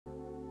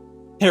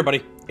Here,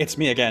 buddy, it's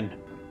me again,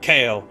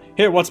 Kale,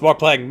 here once more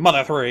playing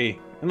Mother 3.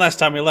 And last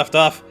time we left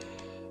off,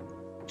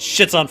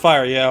 shit's on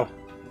fire, yo.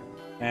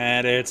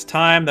 And it's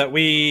time that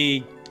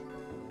we...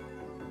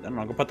 I don't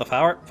know, go put the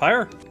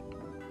fire?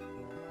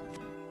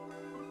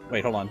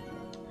 Wait, hold on.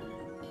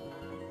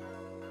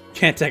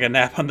 Can't take a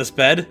nap on this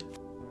bed.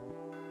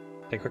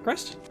 Take a quick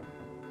rest.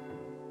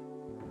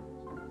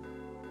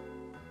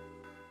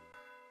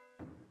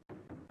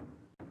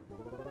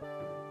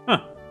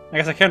 Huh. I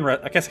guess I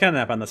can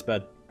nap on this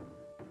bed.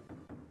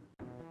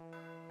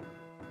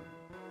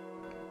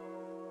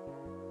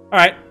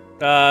 Alright,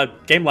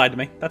 game lied to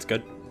me. That's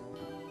good.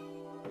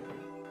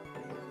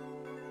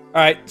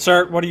 Alright,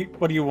 sir, what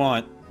do you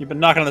want? You've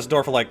been knocking on this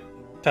door for like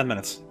 10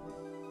 minutes.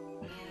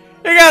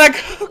 You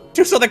gotta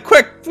do something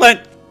quick,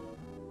 Flint!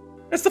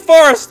 It's the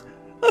forest!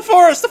 The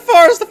forest! The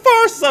forest! The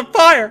forest is on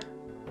fire!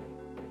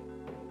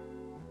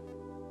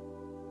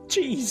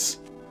 Jeez.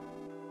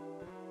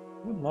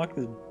 Unlock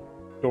the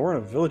door in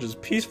a village as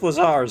peaceful as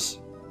ours.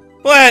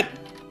 Flint!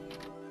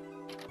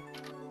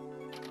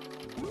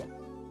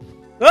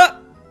 Ah!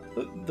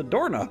 The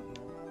doorknob.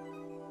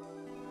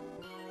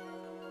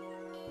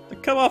 They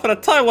come off at a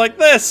time like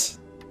this!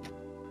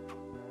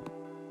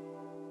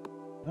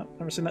 Oh,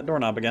 never seen that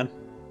doorknob again.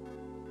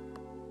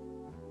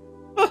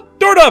 Ah!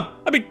 Doorknob!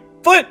 I mean,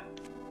 Flint!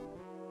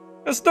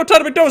 There's no time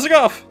to be dozing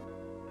off!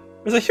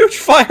 There's a huge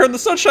fire in the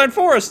Sunshine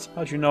Forest!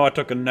 How'd you know I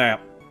took a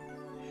nap?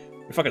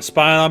 You fucking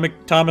spying on me,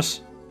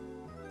 Thomas?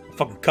 I'll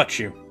fucking cut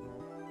you.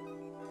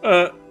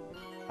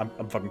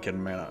 I'm fucking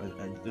kidding,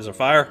 man. Is there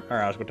fire?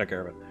 Alright, let's go take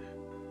care of it.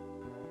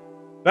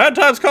 Bad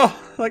times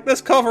like this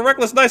call for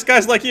reckless nice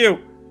guys like you!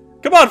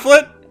 Come on,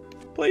 Flint!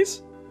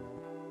 Please?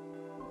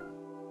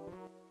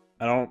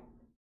 I don't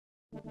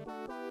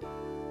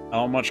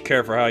much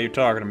care for how you're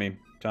talking to me,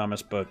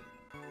 Thomas, but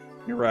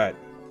you're right.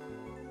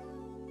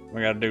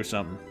 We gotta do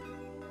something.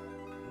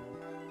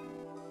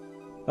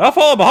 I'll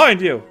follow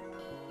behind you!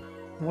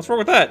 What's wrong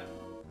with that?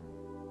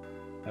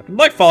 I don't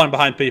like falling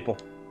behind people.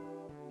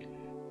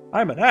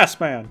 I'm an ass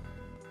man.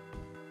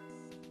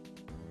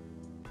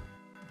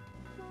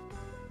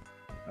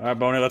 Alright,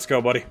 Boney, let's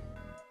go, buddy.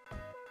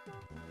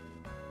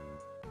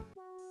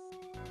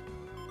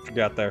 What you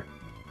got there?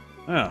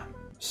 Oh,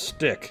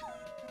 stick.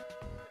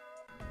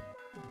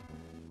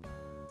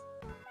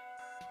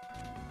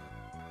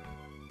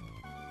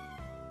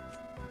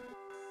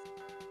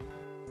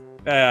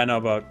 Yeah, I know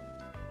about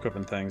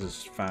equipping things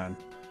is fine.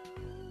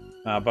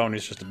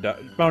 Boney's just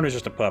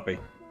a puppy.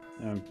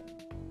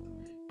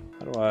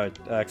 How do I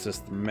access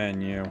the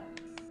menu?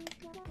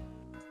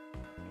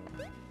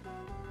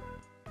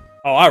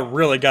 Oh, I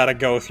really gotta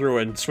go through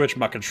and switch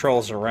my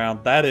controls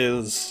around. That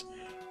is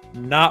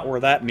not where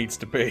that needs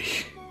to be.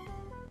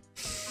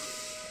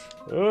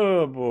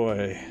 Oh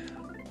boy.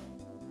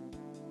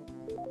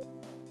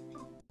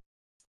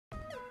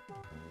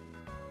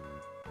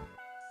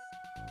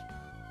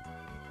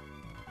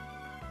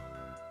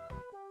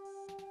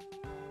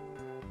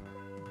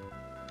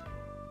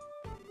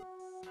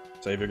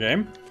 Save your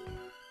game?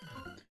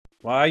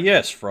 Why,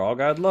 yes,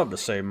 Frog. I'd love to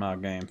save my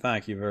game.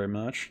 Thank you very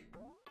much.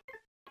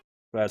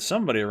 Glad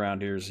somebody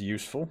around here is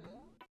useful.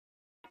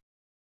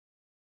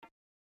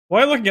 Why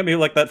are you looking at me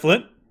like that,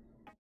 Flint?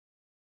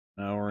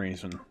 No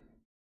reason.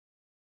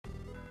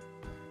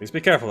 Please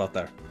be careful out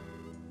there.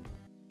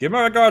 Give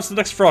my regards to the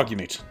next frog you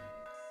meet.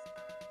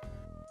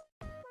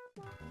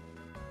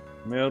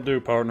 Will do,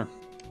 partner.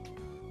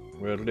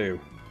 Will do.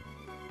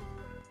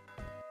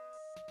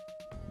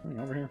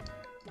 Over here.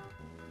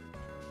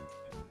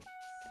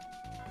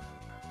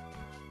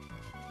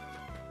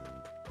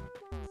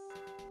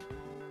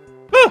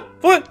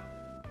 Flint!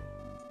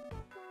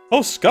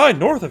 Oh, sky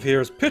north of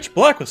here is pitch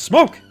black with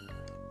smoke!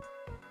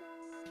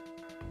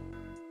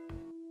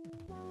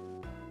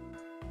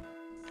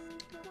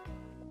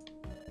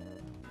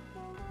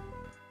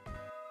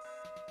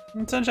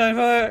 Sunshine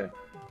Fire!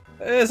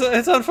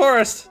 It's on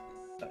forest!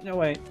 No,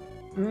 wait.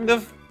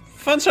 The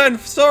Sunshine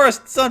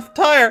Forest's on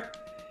fire!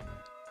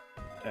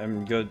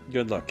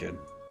 Good luck, kid.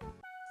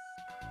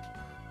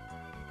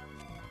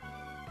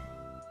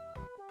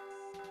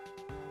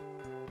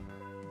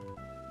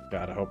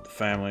 God, I hope the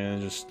family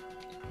is just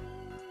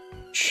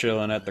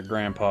chilling at the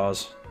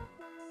grandpa's.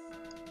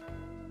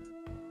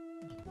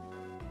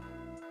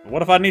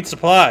 What if I need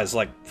supplies,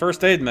 like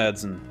first aid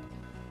meds and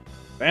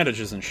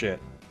bandages and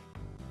shit?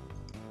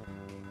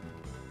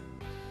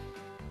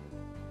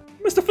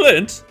 Mr.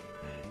 Flint,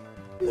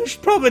 you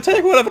should probably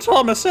take whatever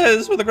Thomas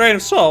says with a grain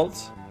of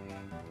salt.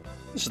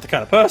 This is the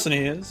kind of person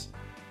he is.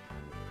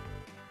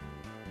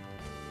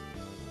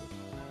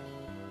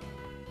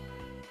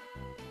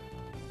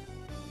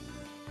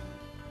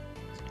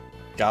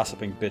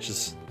 Gossiping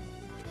bitches.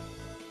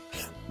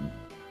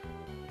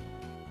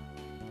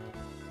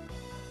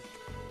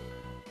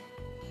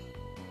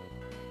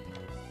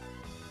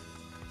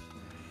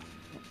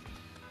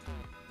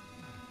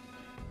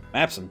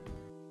 Mapson.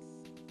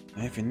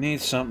 If you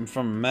need something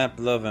from a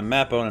map-loving,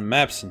 map-owning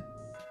Mapson,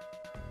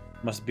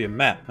 must be a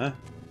map, huh?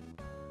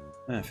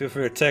 Feel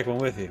free to take one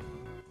with you.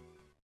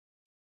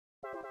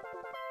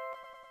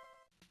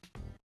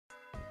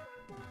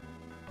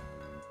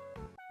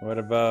 What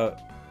about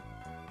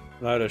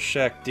a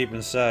shack deep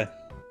inside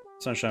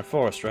Sunshine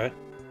Forest, right?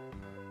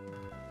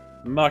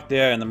 Mark the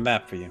area on the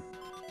map for you.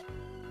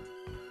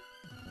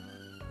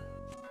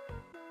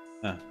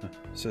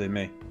 Silly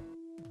me.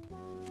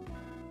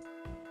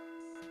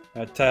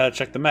 I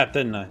checked the map,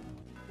 didn't I?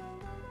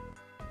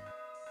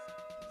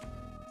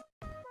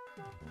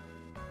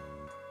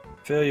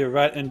 Fill your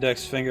right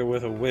index finger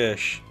with a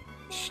wish.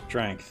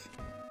 Strength.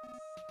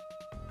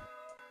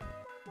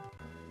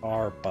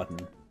 R button.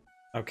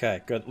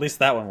 Okay, good. At least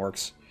that one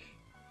works.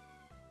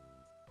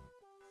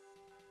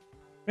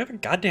 We have a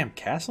goddamn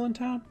castle in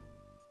town?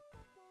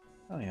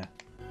 Oh yeah.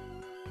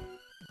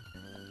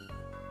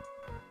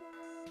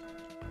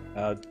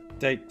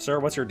 Hey, sir,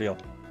 what's your deal?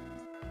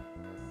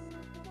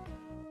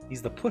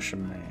 He's the pusher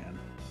man.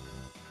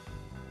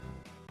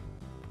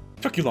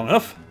 Took you long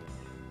enough.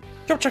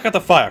 Go check out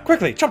the fire,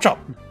 quickly, chop chop!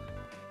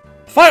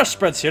 The fire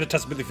spreads here to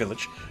Testability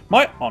Village.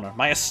 My honor,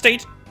 my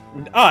estate,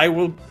 and I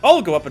will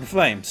all go up in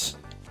flames.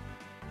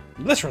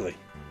 Literally.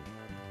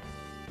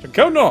 So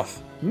go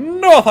north.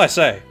 North, I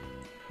say!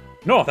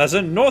 North, as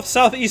in north,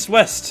 south, east,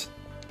 west.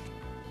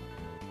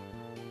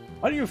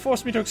 Why do you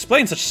force me to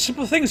explain such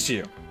simple things to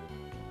you?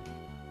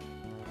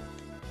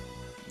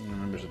 He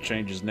remembers to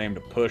change his name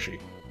to Pushy.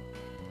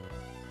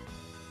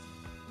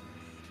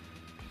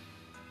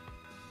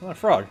 Oh, that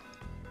frog.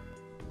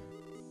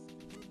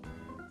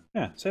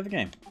 Yeah, save the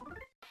game.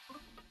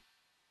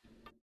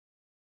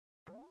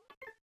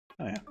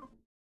 Oh yeah.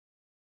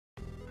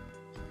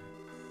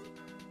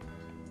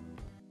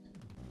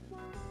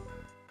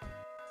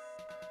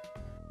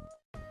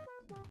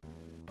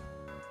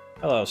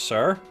 Hello,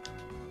 sir.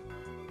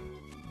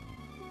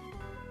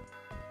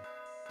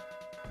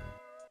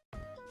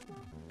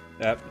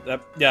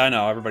 Yeah, I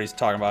know. Everybody's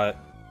talking about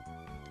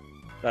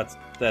it.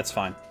 That's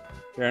fine.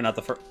 You're not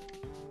the first.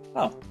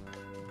 Oh.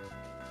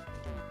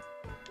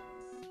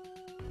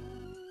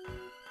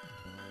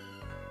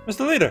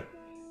 Mr. Leader,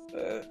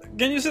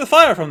 can you see the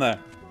fire from there?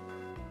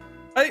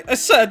 I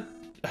said.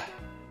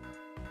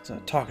 It's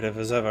not talkative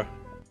as ever.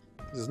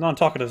 He's as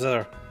non-talkative as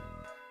ever.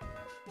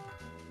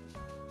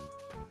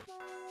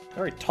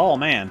 Very tall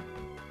man.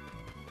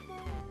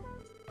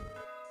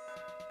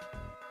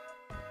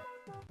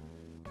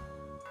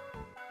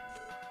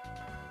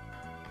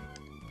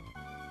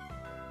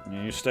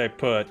 You stay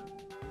put.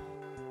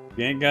 If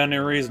you ain't got any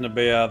reason to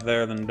be out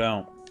there, then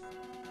don't.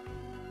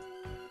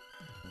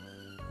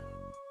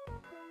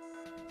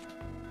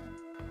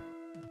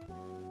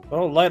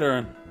 Oh,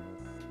 lighter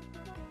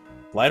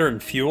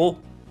and fuel?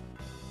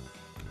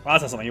 Well,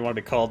 that's not something you want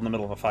to be called in the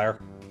middle of a fire.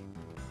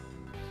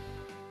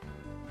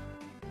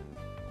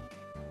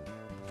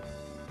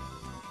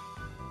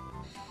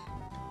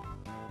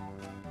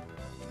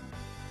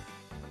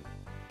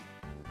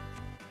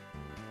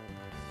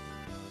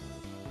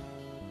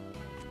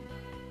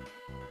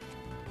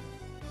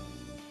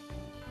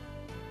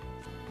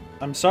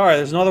 I'm sorry,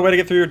 there's no other way to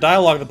get through your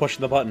dialogue than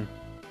pushing the button.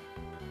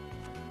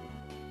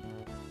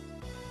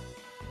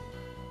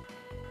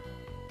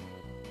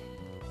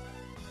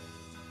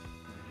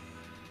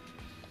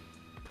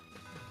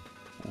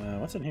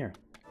 What's in here?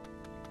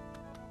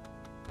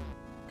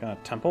 Kind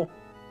of temple?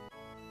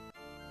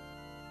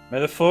 May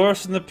the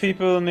forest and the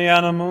people and the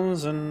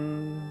animals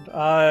and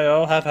I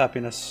all have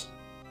happiness.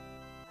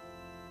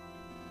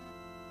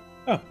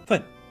 Oh,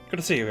 Flynn. Good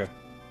to see you here.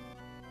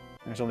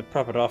 It's only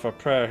proper to offer a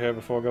prayer here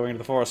before going into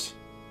the forest.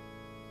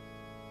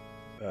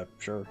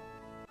 Sure.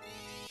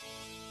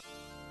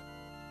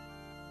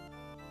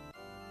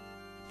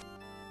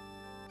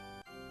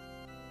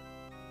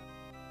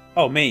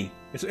 Oh, me.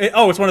 It's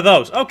one of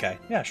those. Okay.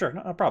 Yeah, sure.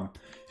 No problem.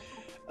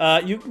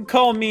 You can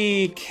call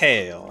me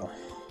Kale.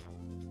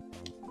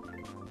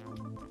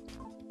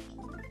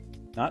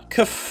 Not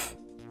Kuff.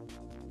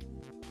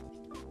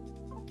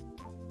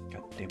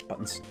 Goddamn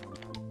buttons.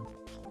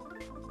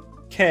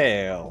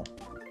 Kale.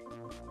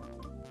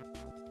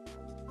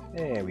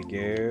 There we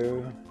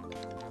go.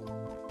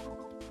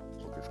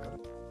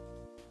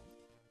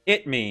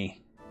 It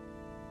me.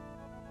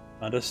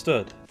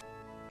 Understood.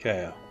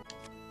 Kale.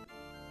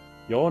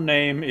 Your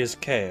name is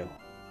Kale,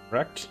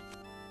 correct?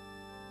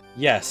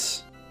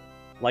 Yes.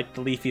 Like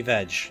the leafy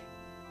veg.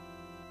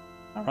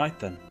 Alright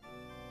then.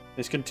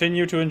 Please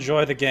continue to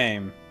enjoy the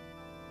game.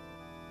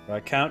 If I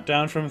count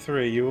down from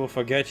 3, you will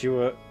forget you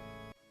were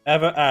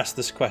ever asked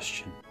this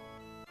question.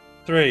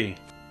 3,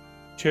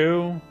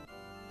 2,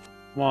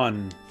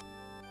 1.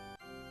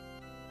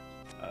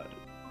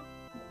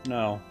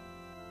 No.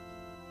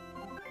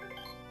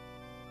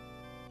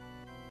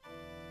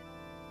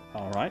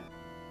 Alright.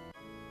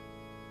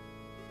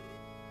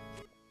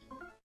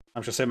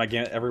 I'm just saying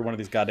every one of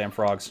these goddamn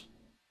frogs.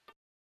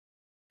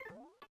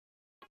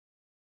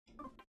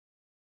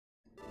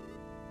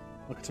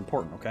 Look, it's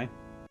important, okay?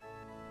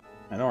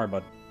 Hey, don't worry,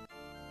 bud.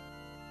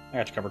 I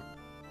got you covered.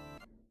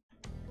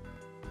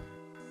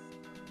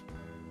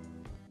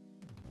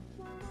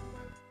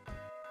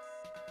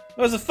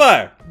 There's a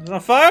fire! Is it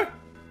on fire?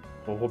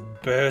 Oh,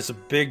 there's a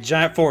big,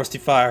 giant foresty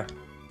fire.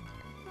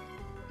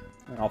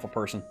 You're an awful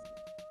person.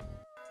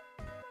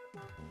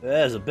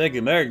 There's a big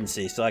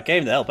emergency, so I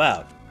came to help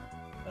out.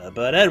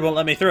 But Ed won't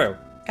let me through.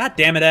 God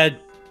damn it,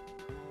 Ed!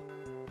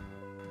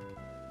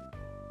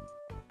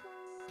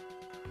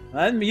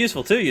 I'm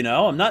useful too, you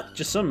know. I'm not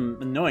just some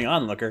annoying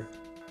onlooker.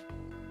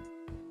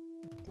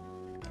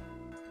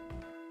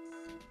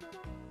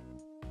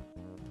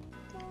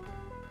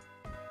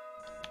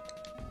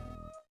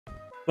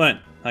 Flint,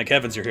 thank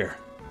heavens you're here.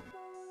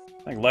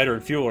 I think lighter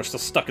and fuel are still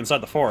stuck inside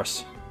the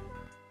forest.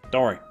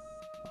 Don't worry.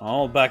 I'll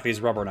hold back these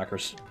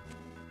rubberneckers.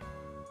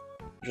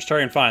 Just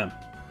hurry and find them.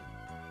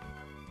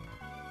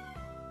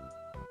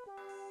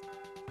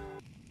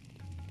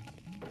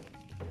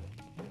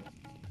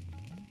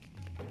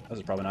 This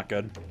is probably not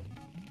good.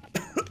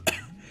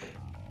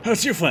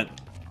 How's you, Flint?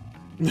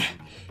 I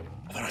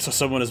thought I saw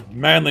someone as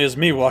manly as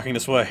me walking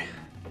this way.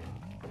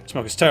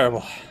 Smoke is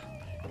terrible.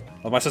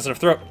 With my sensitive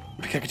throat,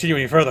 I can't continue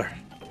any further.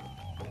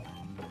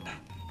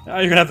 Now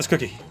you can have this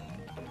cookie.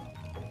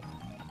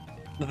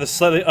 Let this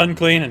slightly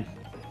unclean and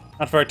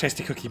not very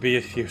tasty cookie be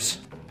of use.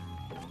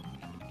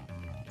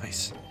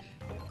 Nice.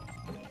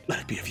 Let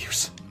it be of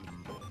use.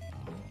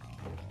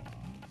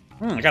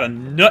 I got a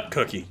nut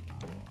cookie.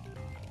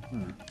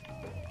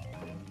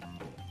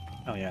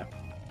 Oh yeah.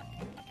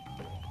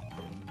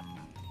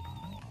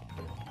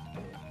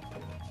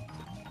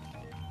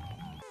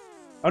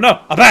 Oh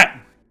no! A bat!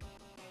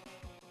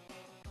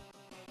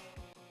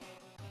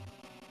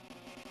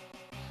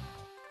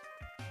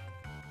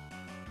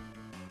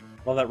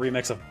 Love that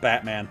remix of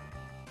Batman.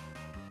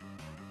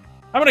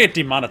 I'm gonna get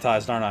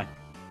demonetized, aren't I?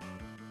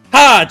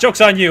 Ha! Joke's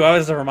on you! I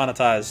was never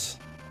monetized.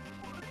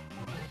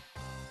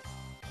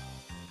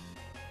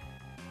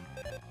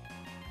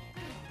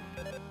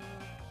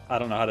 I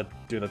don't know how to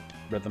do the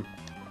rhythm.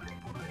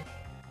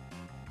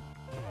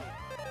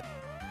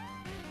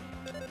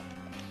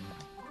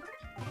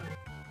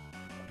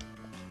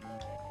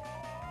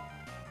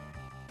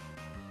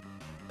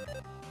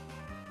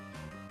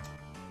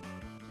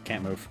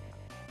 Can't move.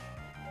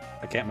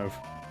 I can't move.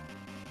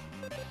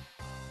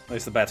 At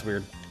least the bat's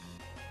weird.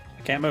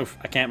 I can't move.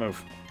 I can't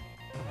move.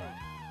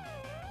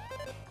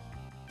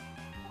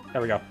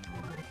 There we go.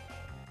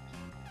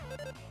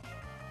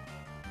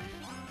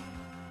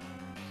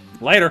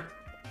 Later.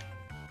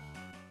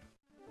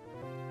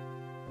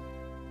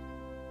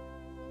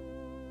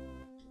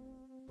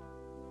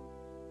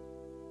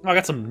 Oh, I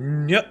got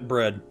some nut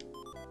bread.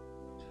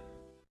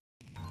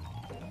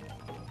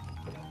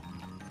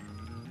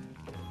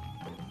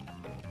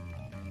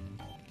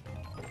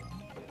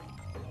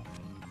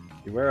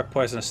 Beware of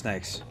poisonous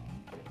snakes.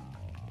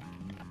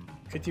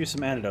 Could use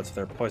some antidotes if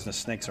there are poisonous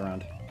snakes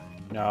around.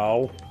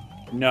 No.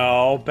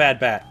 No. Bad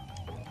bat.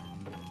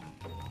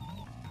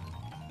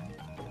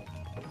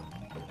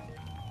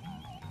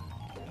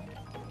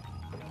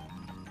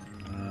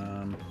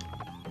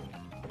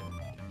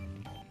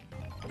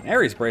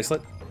 Aries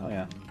bracelet. Oh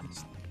yeah.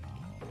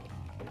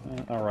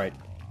 All right.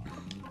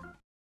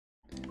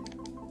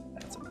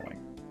 That's annoying.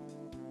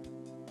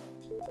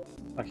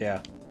 Fuck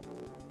yeah.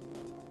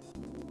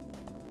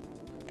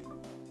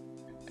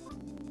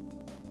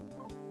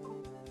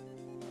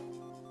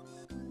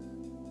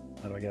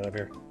 How do I get up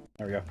here?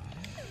 There we go.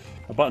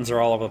 The buttons are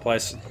all over the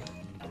place.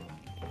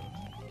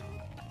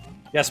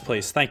 Yes,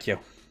 please. Thank you.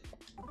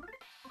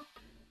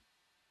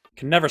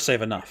 Can never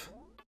save enough.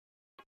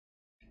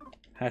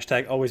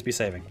 Hashtag always be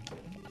saving.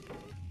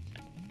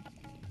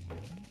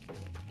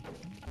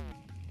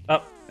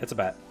 Oh, it's a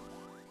bat.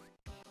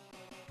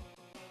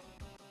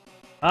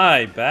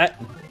 Hi, bat.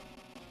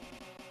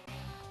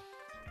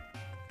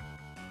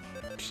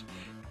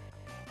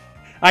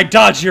 I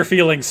dodged your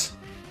feelings.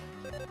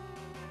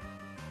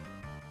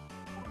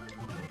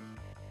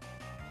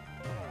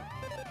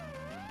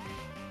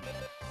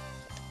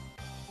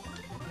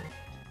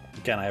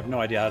 Again, I have no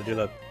idea how to do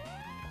the...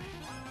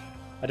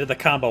 I did the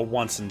combo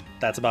once, and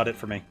that's about it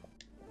for me.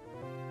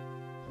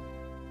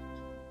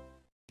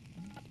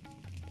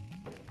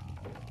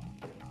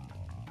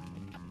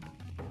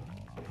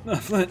 Oh,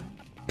 Flint.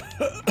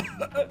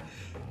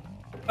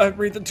 I've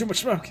breathed in too much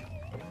smoke.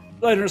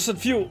 Lighters and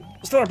fuel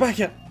still aren't back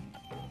yet.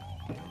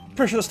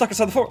 Pretty sure they're stuck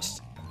inside the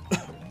forest.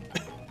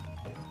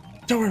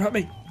 Don't worry about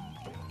me.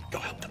 Go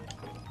help them.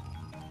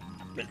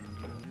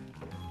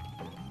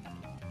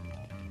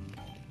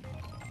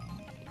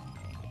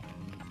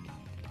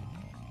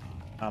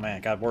 Oh man,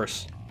 it got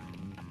worse.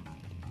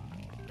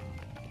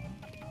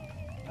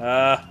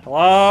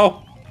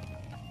 Hello?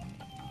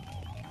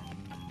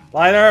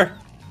 Lighter?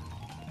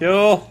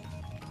 Fuel?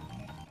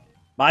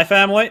 My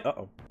family?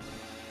 Uh-oh.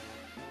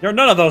 You're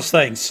none of those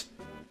things!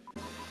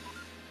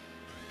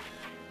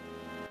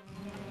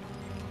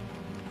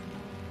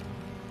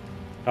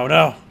 Oh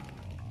no.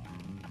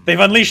 They've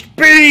unleashed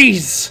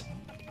bees!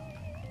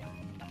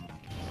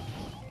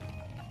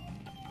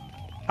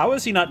 How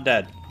is he not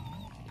dead?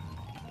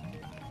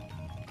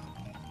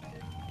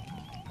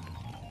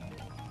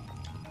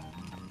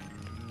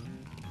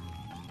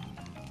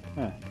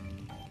 Huh.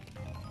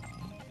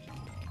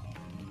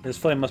 His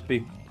flame must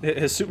be...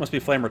 His suit must be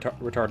flame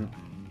retardant.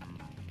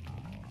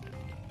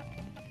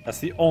 That's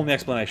the only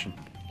explanation.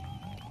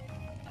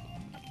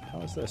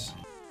 How is this?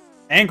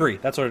 Angry,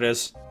 that's what it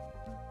is.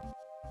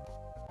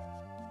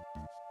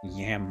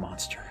 Yam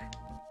monster.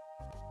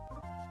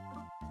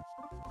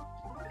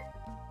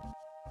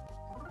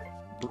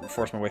 Brute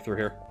force my way through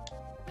here.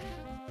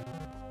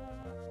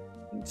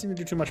 Didn't seem to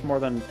do too much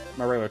more than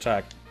my regular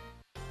attack.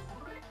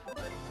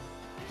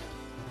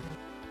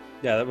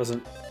 Yeah, that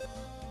wasn't...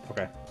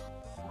 Okay.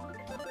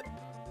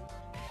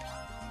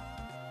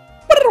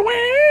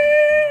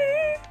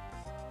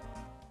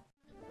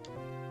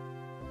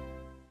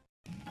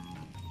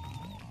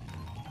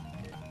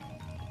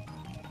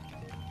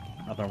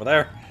 Nothing over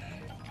there.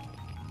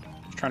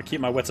 Just trying to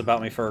keep my wits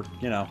about me for,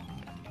 you know,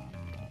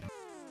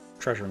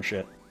 treasure and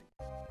shit.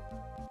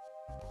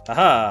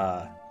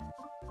 Aha!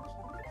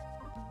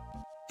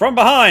 From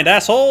behind,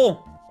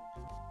 asshole!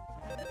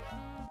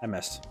 I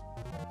missed.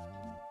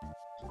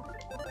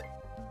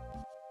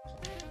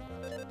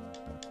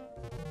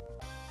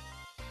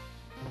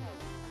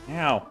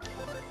 Ow.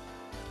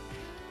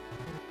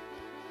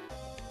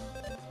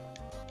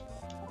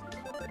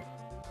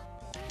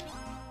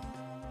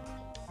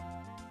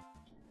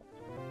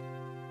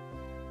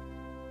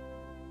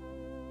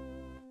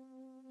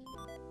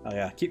 Oh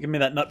yeah, keep giving me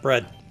that nut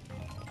bread.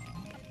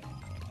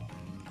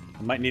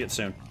 I might need it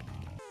soon.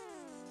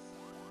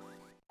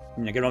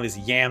 I get all these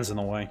yams in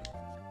the way.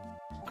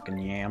 Fucking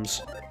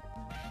yams.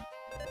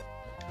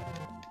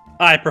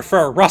 I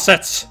prefer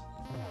russets!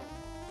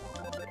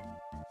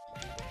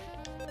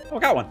 Oh, I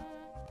got one.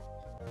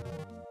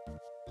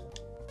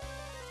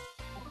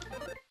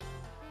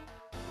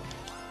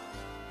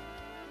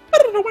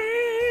 Put it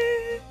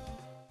away!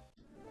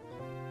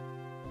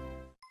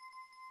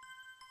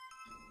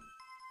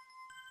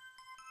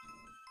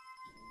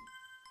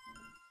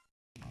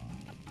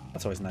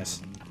 That's always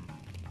nice.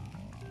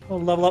 A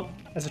little level up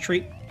as a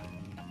treat.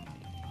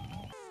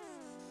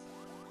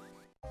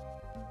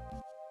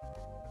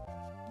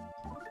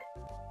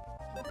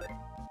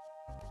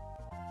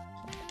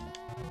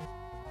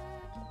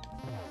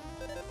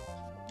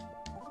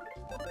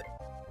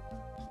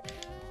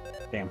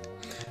 Damn.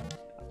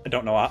 I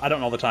don't know. I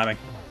don't know the timing.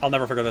 I'll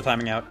never figure the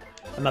timing out.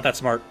 I'm not that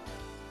smart.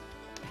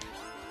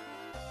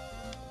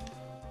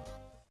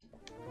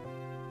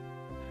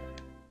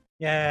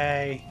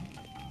 Yay.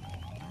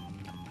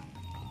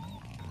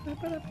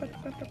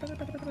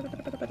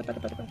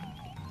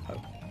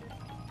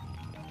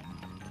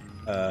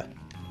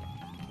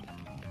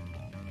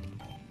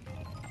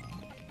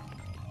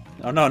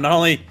 Oh no, not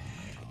only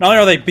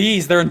are they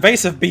bees, they're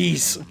invasive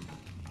bees.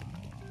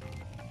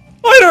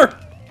 Lighter!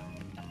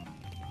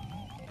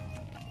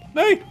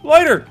 Hey,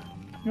 lighter!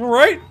 You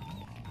alright?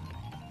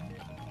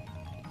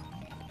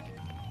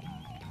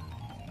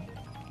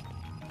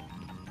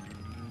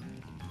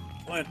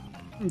 Flint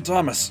and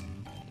Thomas.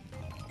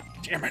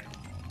 Damn it.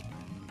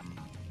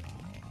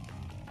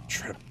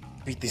 Try to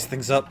beat these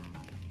things up.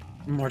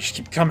 More just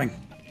keep coming.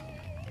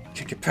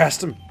 Can't get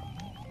past them.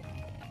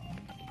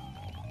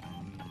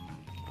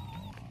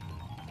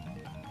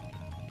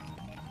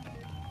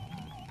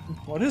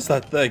 What is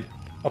that thing?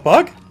 A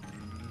bug?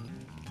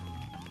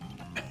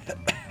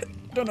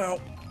 Don't know.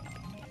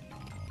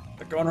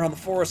 They're going around the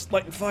forest,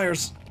 lighting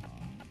fires.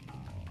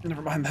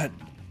 Never mind that.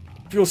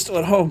 Fuel's still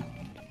at home.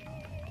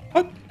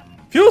 What?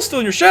 Fuel's still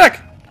in your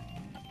shack?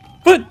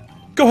 But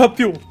go help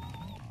Fuel.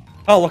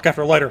 I'll look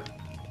after Lighter.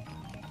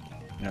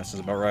 Yeah, this is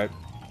about right.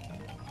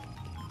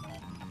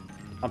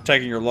 I'm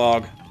taking your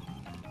log.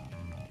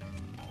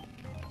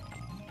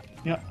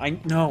 Yeah, I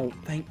know.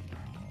 Thanks.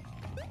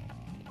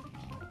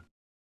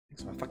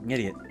 I'm a fucking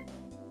idiot.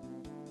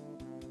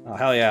 Oh,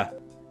 hell yeah.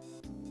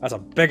 That's a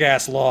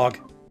big-ass log.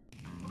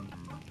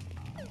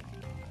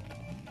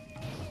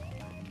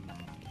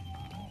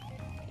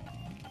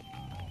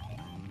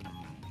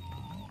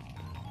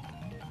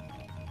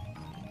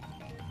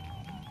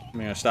 You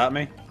gonna stop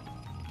me?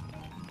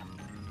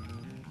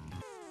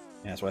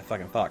 Yeah, that's what I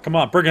fucking thought. Come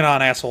on, bring it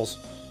on, assholes.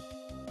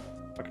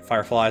 Fucking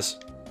fireflies.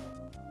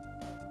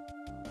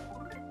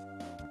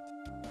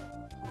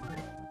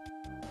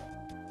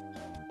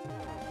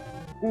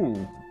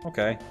 Ooh,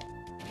 okay.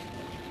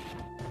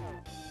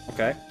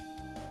 Okay.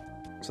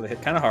 So they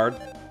hit kind of hard.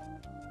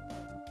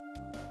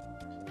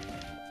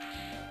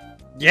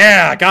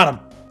 Yeah, I got him!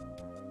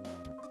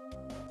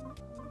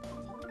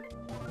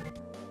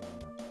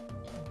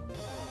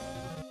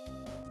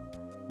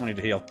 I need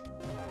to heal.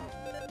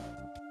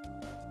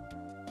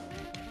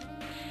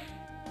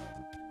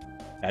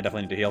 Yeah, I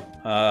definitely need to heal.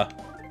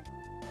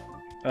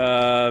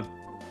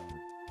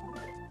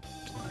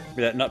 Give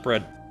me that nut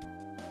bread.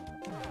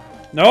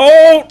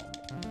 No!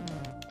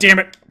 Damn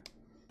it!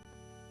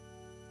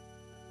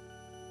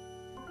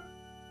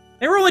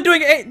 They were only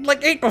doing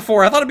eight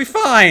before. I thought it'd be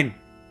fine.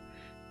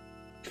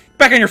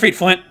 Back on your feet,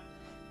 Flint. I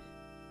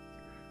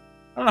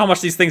don't know how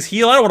much these things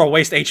heal. I don't want to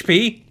waste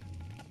HP.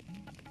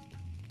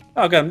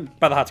 Oh, good.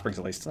 By the hot springs,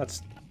 at least.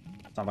 That's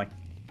something.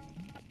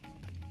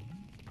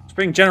 It's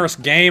being generous,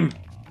 game.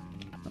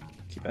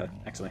 Keep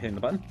accidentally hitting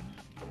the button.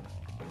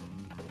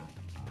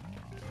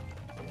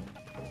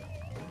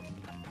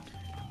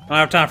 I don't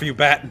have time for you,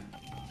 bat.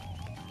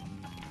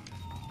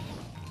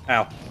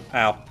 Ow.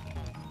 Ow.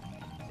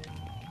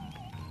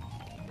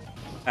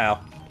 Ow.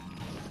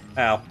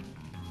 Ow.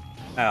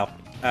 Ow.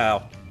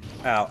 Ow.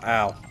 Ow.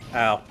 Ow.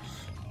 Ow.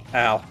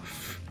 Ow.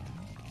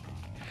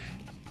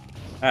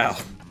 Ow.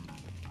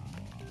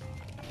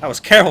 I was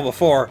careful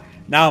before.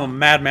 Now I'm a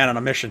madman on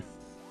a mission.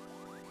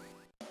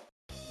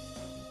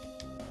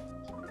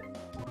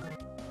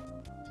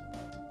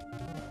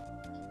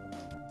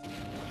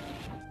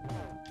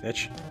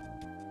 Bitch.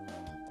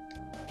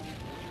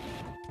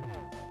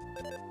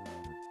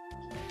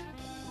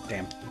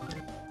 Damn.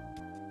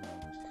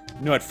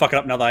 Knew I'd fuck it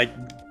up now that I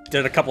did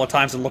it a couple of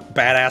times and looked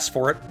badass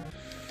for it.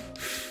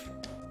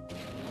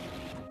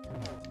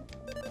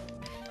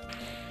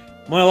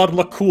 I'm only allowed to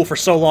look cool for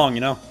so long,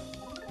 you know?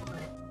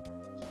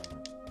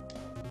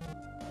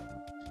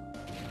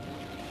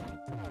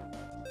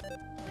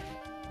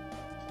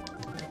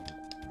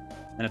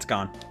 And it's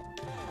gone.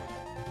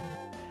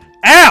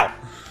 Ow!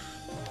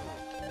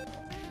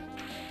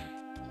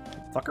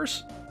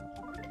 Fuckers?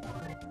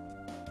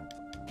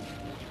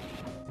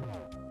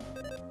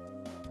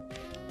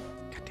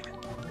 God damn it.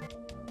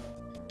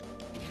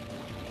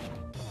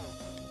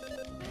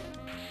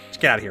 Let's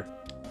get out of here.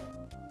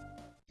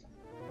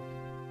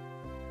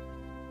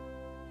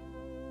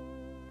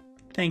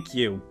 Thank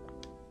you.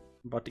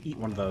 I'm about to eat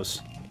one of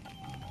those.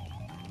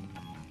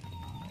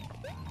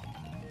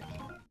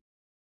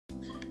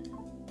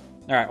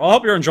 Alright, well, I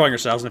hope you're enjoying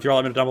yourselves, and if you're all,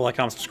 let me know down below, like,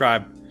 comment,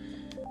 subscribe.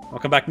 I'll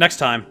come back next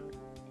time.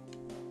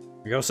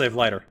 We go save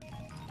lighter.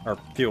 Or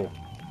fuel.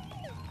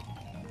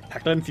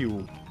 Pack in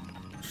fuel.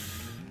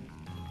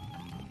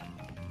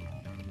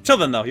 Till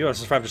then, though, you have to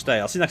subscribe to stay.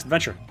 I'll see you next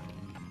adventure.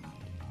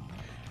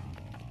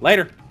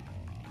 Later.